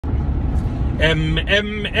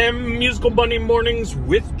Musical Monday Mornings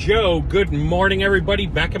with Joe. Good morning, everybody.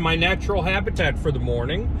 Back in my natural habitat for the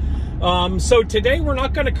morning. So today we're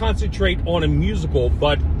not going to concentrate on a musical,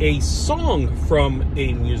 but a song from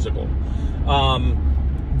a musical.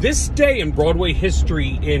 This day in Broadway history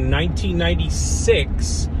in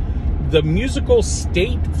 1996, the musical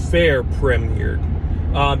State Fair premiered.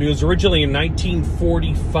 It was originally a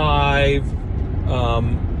 1945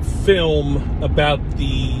 film about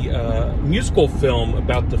the musical film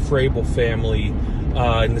about the Frable family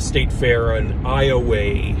in the State Fair in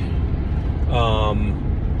Iowa,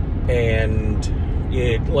 and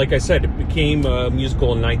it, like I said, it became a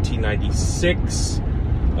musical in 1996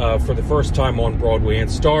 for the first time on Broadway,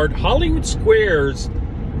 and starred Hollywood Squares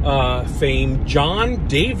fame John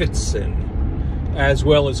Davidson, as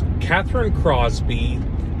well as Catherine Crosby,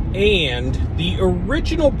 and the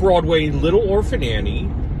original Broadway Little Orphan Annie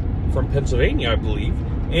from Pennsylvania, I believe,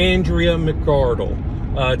 Andrea McArdle.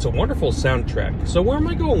 It's a wonderful soundtrack. So where am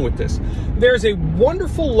I going with this? There's a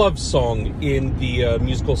wonderful love song in the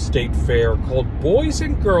musical State Fair called Boys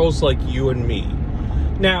and Girls Like You and Me.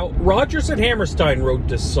 Now, Rodgers and Hammerstein wrote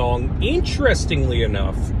this song, interestingly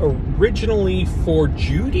enough, originally for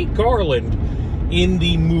Judy Garland in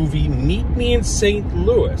the movie Meet Me in St.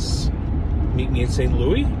 Louis. Meet Me in St.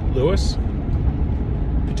 Louis? Louis?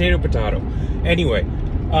 Potato, potato. Anyway,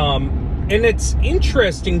 and it's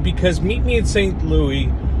interesting because Meet Me in St. Louis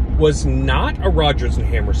was not a Rodgers and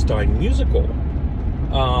Hammerstein musical.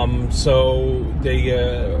 So they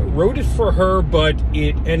wrote it for her, but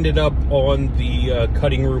it ended up on the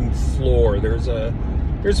cutting room floor. There's a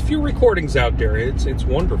few recordings out there. It's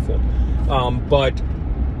wonderful. But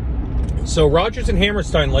so Rodgers and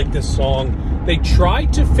Hammerstein liked this song. They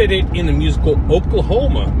tried to fit it in the musical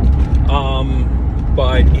Oklahoma,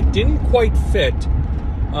 but it didn't quite fit.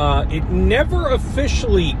 It never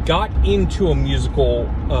officially got into a musical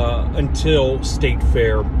until State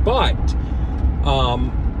Fair, but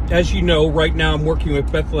as you know, right now I'm working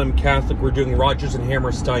with Bethlehem Catholic. We're doing Rodgers and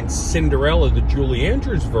Hammerstein's Cinderella, the Julie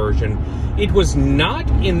Andrews version. It was not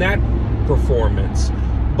in that performance,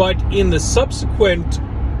 but in the subsequent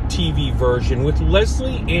TV version with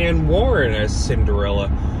Leslie Ann Warren as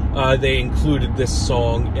Cinderella, they included this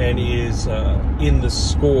song and is in the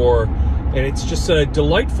score. And it's just a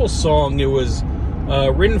delightful song. It was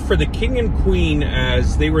written for the King and Queen,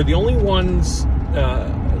 as they were the only ones,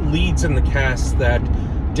 leads in the cast, that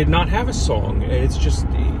did not have a song. And it's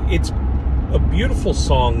a beautiful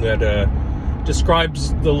song that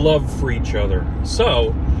describes the love for each other.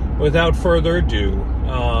 So, without further ado,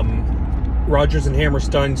 Rodgers and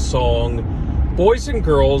Hammerstein's song, Boys and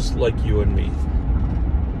Girls Like You and Me.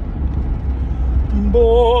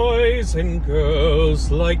 Boys and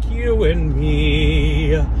girls like you and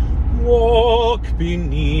me walk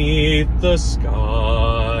beneath the skies.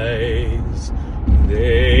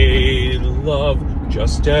 They love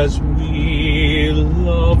just as we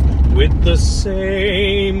love, with the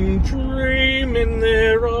same dream in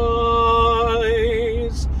their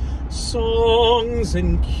eyes. Songs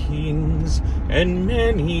and kings and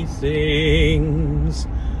many things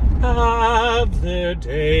have their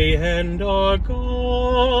day and are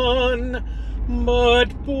gone,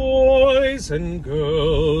 but boys and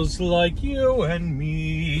girls like you and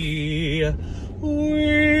me,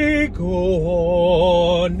 we go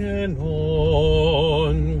on and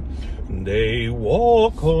on. They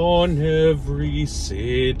walk on every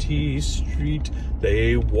city street.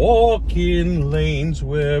 They walk in lanes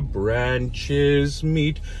where branches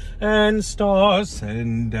meet, and stars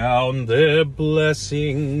send down their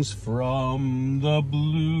blessings from the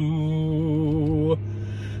blue.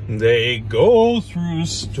 They go through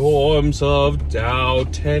storms of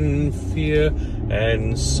doubt and fear,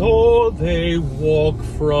 and so they walk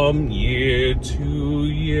from year to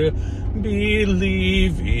year,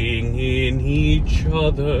 believing in each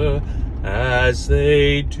other as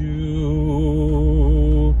they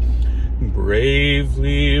do.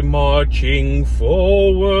 Bravely marching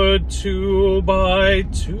forward two by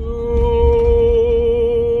two.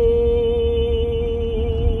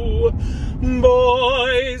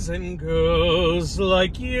 Boys and girls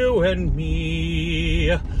like you and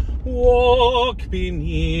me walk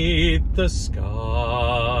beneath the skies.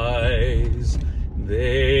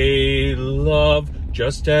 They love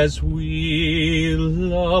just as we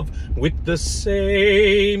love, with the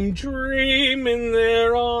same dream in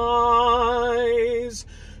their eyes.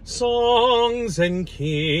 Songs and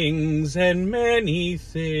kings and many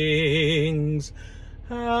things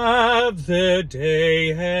have their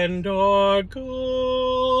day and are gone,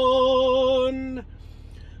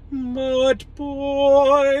 But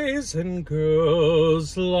boys and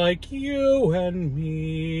girls like you and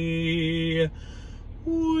me,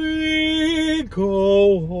 we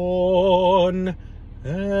go on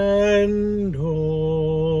and on.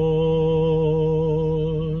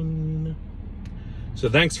 So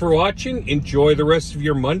thanks for watching. Enjoy the rest of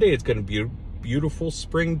your Monday. It's going to be a beautiful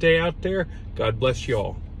spring day out there. God bless you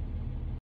all.